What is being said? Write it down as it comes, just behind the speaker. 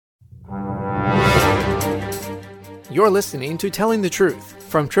You're listening to Telling the Truth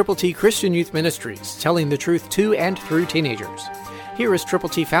from Triple T Christian Youth Ministries, telling the truth to and through teenagers. Here is Triple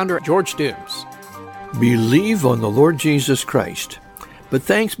T founder George Dooms. Believe on the Lord Jesus Christ. But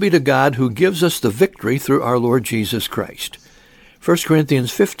thanks be to God who gives us the victory through our Lord Jesus Christ. 1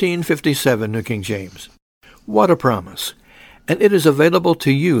 Corinthians 15:57, New King James. What a promise. And it is available to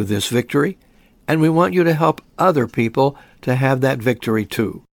you, this victory, and we want you to help other people to have that victory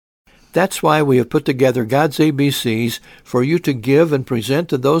too. That's why we have put together God's ABCs for you to give and present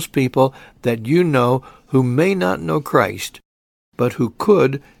to those people that you know who may not know Christ, but who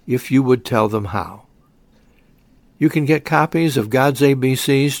could if you would tell them how. You can get copies of God's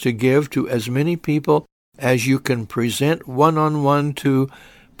ABCs to give to as many people as you can present one-on-one to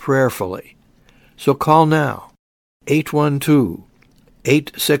prayerfully. So call now,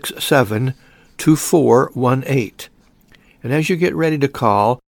 812-867-2418. And as you get ready to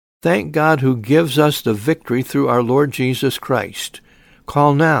call, thank God who gives us the victory through our Lord Jesus Christ.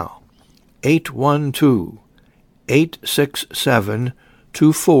 Call now,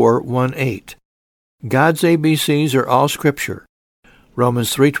 812-867-2418. God's ABCs are all Scripture.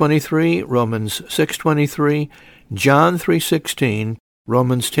 Romans 3:23, Romans 6:23, John 3:16,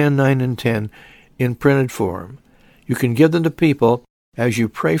 Romans 10:9 and 10 in printed form. You can give them to people as you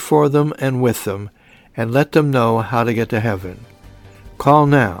pray for them and with them, and let them know how to get to heaven. Call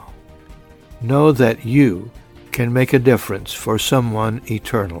now. Know that you can make a difference for someone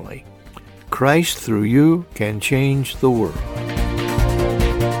eternally. Christ through you can change the world.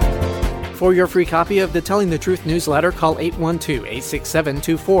 For your free copy of the Telling the Truth newsletter, call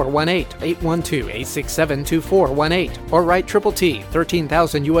 812-867-2418, 812-867-2418, or write Triple T,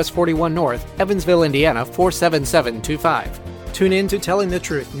 13,000 U.S. 41 North, Evansville, Indiana, 47725. Tune in to Telling the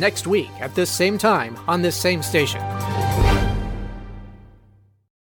Truth next week at this same time on this same station.